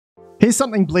Here's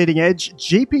something bleeding edge.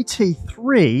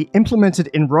 GPT-3 implemented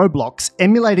in Roblox,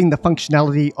 emulating the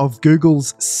functionality of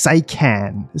Google's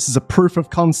SayCan. This is a proof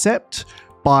of concept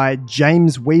by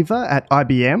James Weaver at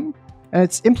IBM. And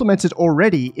it's implemented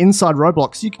already inside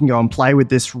Roblox. You can go and play with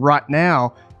this right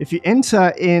now. If you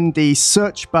enter in the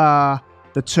search bar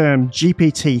the term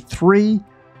GPT-3,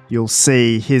 you'll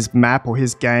see his map or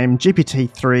his game,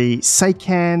 GPT-3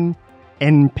 SayCan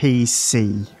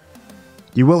NPC.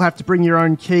 You will have to bring your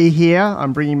own key here.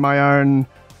 I'm bringing my own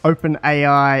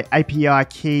OpenAI API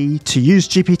key to use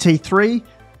GPT-3.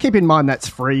 Keep in mind that's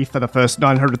free for the first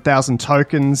 900,000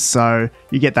 tokens, so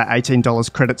you get that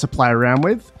 $18 credit to play around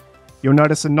with. You'll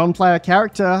notice a non-player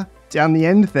character down the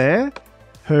end there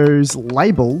who's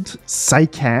labeled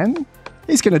SayCan.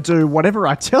 He's going to do whatever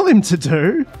I tell him to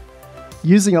do,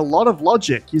 using a lot of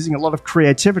logic, using a lot of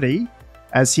creativity,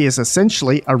 as he is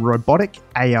essentially a robotic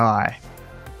AI.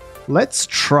 Let's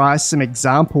try some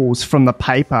examples from the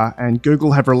paper, and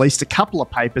Google have released a couple of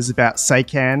papers about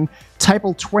SayCan.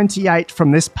 Table 28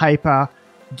 from this paper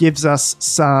gives us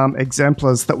some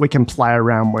exemplars that we can play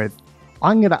around with.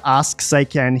 I'm going to ask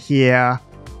SayCan here,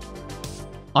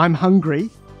 I'm hungry.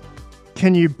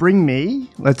 Can you bring me,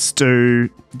 let's do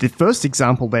the first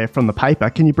example there from the paper,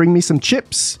 can you bring me some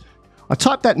chips? I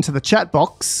type that into the chat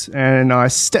box and I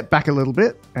step back a little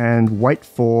bit and wait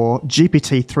for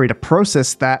GPT-3 to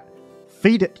process that,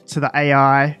 feed it to the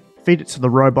AI, feed it to the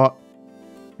robot,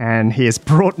 and he has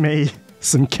brought me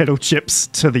some kettle chips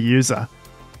to the user.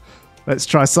 Let's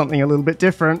try something a little bit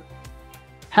different.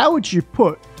 How would you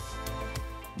put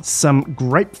some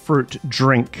grapefruit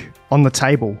drink on the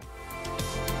table?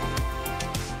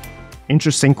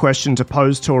 Interesting question to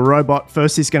pose to a robot.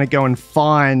 First, he's going to go and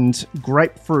find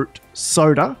grapefruit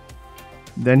soda.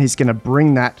 Then he's going to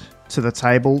bring that to the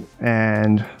table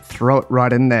and throw it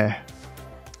right in there.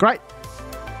 Great.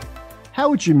 How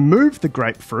would you move the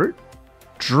grapefruit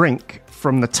drink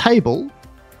from the table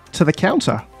to the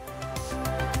counter?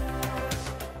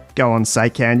 Go on,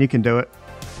 SayCan, you can do it.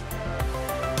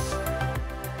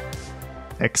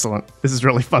 Excellent. This is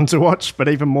really fun to watch, but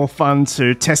even more fun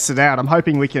to test it out. I'm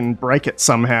hoping we can break it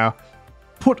somehow.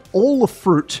 Put all the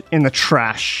fruit in the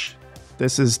trash.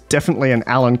 This is definitely an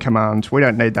Allen command. We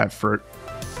don't need that fruit.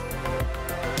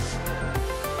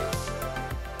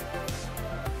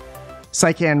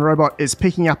 SayCan robot is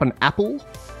picking up an apple,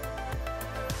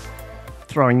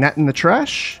 throwing that in the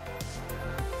trash,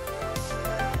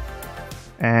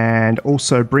 and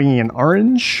also bringing an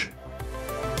orange.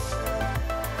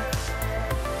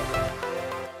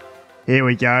 Here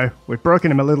we go. We've broken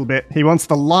him a little bit. He wants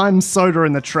the lime soda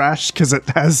in the trash because it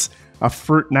has a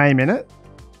fruit name in it.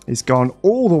 He's gone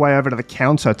all the way over to the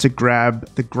counter to grab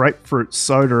the grapefruit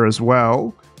soda as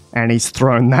well, and he's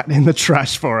thrown that in the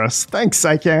trash for us. Thanks,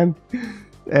 SayCan.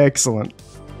 Excellent.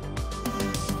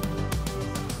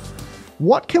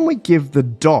 What can we give the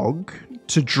dog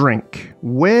to drink?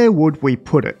 Where would we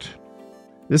put it?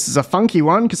 This is a funky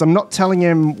one because I'm not telling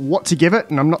him what to give it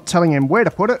and I'm not telling him where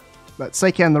to put it. But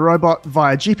SayCan the robot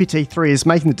via GPT-3 is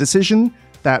making the decision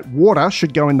that water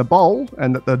should go in the bowl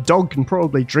and that the dog can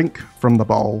probably drink from the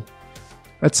bowl.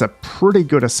 That's a pretty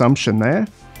good assumption there.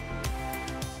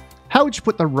 How would you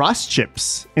put the rice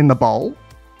chips in the bowl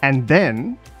and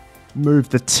then move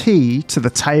the tea to the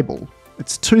table?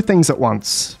 It's two things at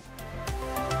once.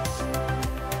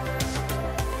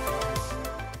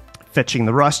 Fetching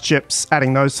the rice chips,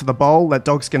 adding those to the bowl, that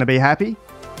dog's going to be happy.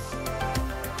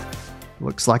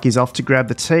 Looks like he's off to grab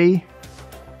the tea,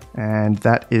 and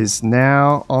that is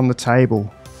now on the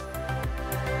table.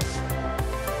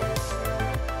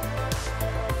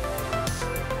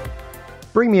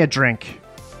 Bring me a drink.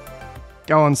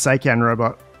 Go on, SayCan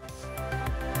robot.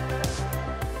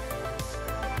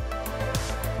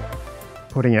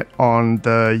 Putting it on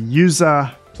the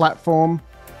user platform.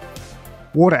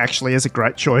 Water actually is a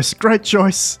great choice. Great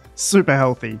choice. Super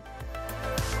healthy.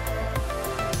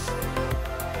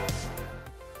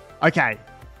 Okay,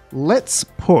 let's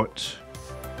put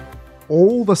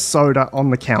all the soda on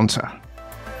the counter.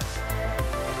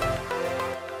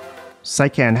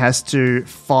 SayCan has to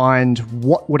find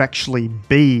what would actually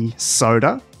be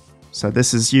soda. So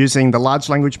this is using the large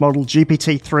language model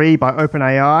GPT-3 by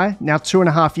OpenAI, now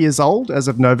 2.5 years old as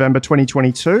of November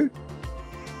 2022.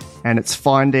 And it's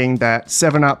finding that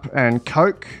 7-Up and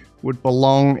Coke would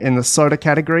belong in the soda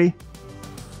category.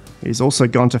 He's also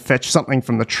gone to fetch something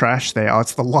from the trash there. Oh,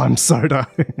 it's the lime soda.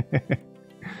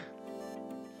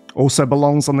 Also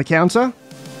belongs on the counter.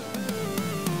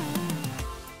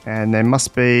 And there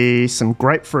must be some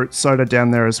grapefruit soda down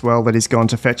there as well that he's gone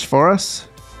to fetch for us.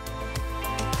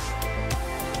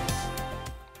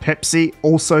 Pepsi,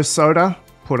 also soda.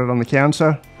 Put it on the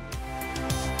counter.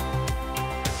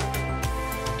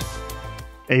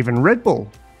 Even Red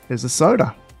Bull is a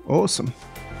soda. Awesome.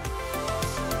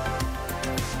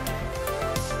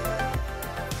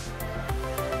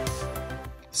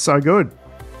 So good.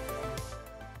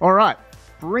 All right,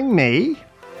 bring me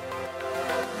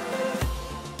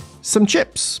some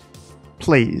chips,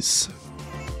 please.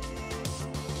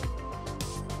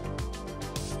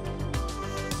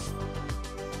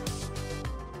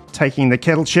 Taking the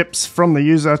kettle chips from the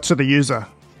user to the user.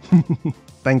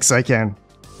 Thanks, SayCan.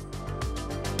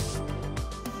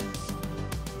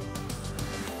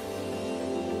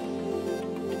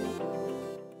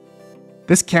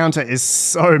 This counter is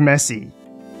so messy.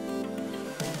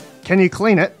 Can you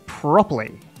clean it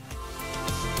properly?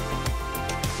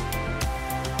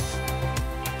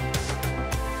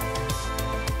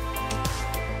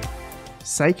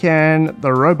 SayCan,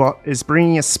 the robot, is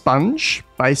bringing a sponge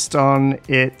based on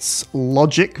its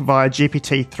logic via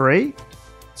GPT-3.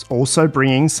 It's also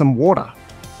bringing some water.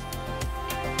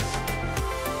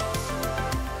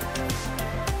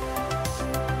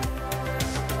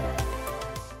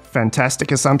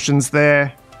 Fantastic assumptions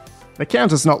there. The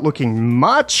counter's not looking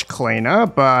much cleaner,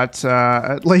 but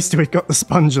at least we've got the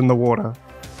sponge and the water.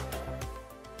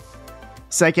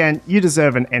 SayCan, you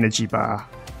deserve an energy bar.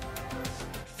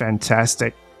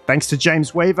 Fantastic. Thanks to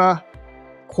James Weaver,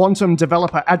 Quantum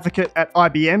Developer Advocate at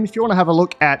IBM. If you want to have a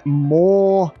look at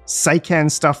more SayCan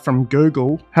stuff from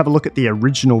Google, have a look at the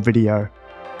original video.